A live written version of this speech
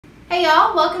Hey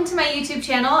y'all, welcome to my YouTube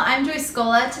channel. I'm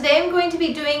Scola. Today I'm going to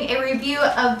be doing a review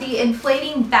of the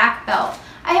inflating back belt.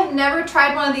 I have never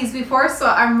tried one of these before, so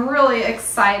I'm really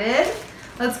excited.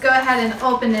 Let's go ahead and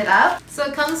open it up. So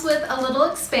it comes with a little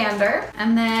expander,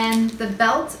 and then the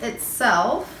belt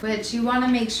itself, which you want to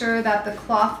make sure that the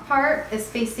cloth part is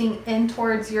facing in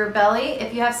towards your belly.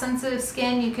 If you have sensitive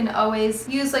skin, you can always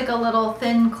use like a little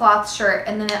thin cloth shirt,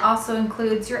 and then it also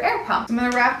includes your air pump. I'm going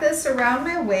to wrap this around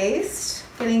my waist,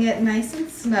 getting it nice and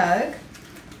snug.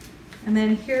 And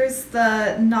then here's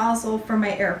the nozzle for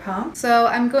my air pump. So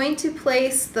I'm going to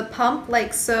place the pump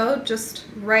like so, just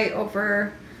right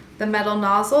over the metal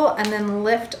nozzle, and then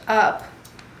lift up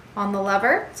on the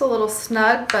lever. It's a little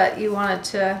snug, but you want it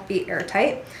to be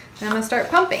airtight. And I'm gonna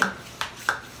start pumping. Ooh,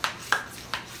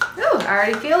 I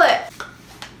already feel it.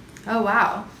 Oh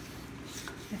wow.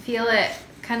 I feel it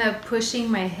kind of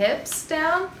pushing my hips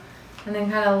down and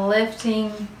then kind of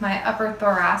lifting my upper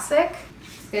thoracic.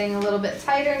 It's getting a little bit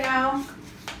tighter now.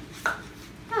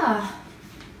 Ah,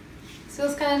 this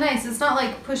feels kind of nice. It's not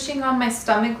like pushing on my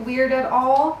stomach weird at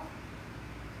all.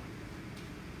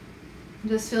 It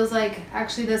just feels like,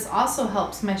 actually this also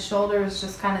helps my shoulders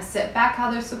just kind of sit back how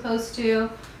they're supposed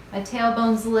to. My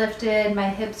tailbone's lifted, my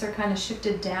hips are kind of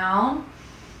shifted down.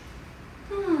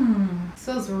 This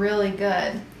feels really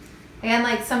good. And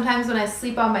like sometimes when I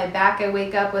sleep on my back, I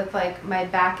wake up with like my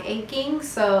back aching,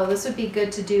 so this would be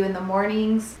good to do in the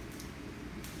mornings.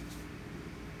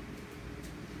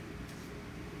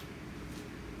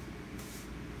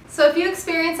 So if you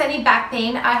experience any back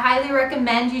pain, I highly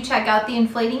recommend you check out the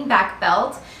inflating back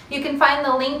belt. You can find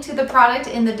the link to the product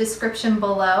in the description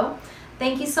below.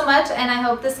 Thank you so much, and I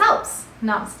hope this helps.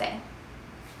 Namaste.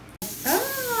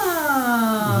 That's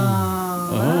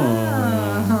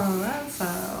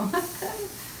how.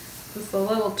 Just a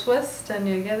little twist and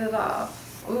you get it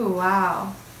off. Ooh,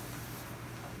 wow.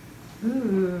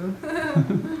 Ooh,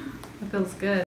 that feels good.